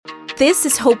This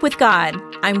is Hope with God.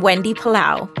 I'm Wendy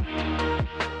Palau.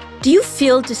 Do you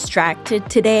feel distracted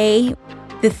today?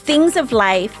 The things of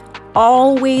life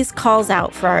always calls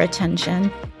out for our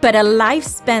attention, but a life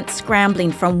spent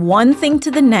scrambling from one thing to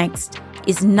the next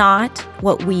is not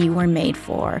what we were made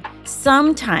for.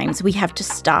 Sometimes we have to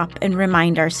stop and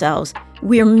remind ourselves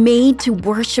we're made to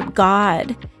worship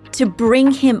God, to bring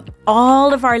Him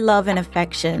all of our love and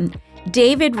affection.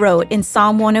 David wrote in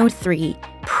Psalm 103,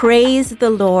 "Praise the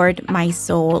Lord, my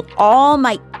soul, all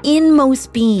my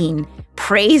inmost being.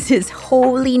 Praise His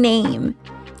holy name."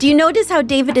 Do you notice how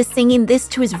David is singing this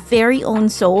to his very own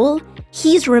soul?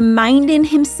 He's reminding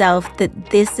himself that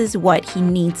this is what he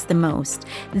needs the most.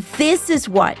 This is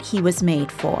what he was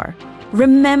made for.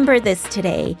 Remember this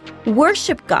today.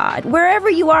 Worship God wherever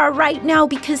you are right now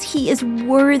because He is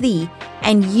worthy,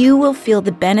 and you will feel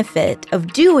the benefit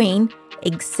of doing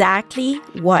exactly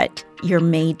what you're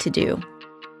made to do.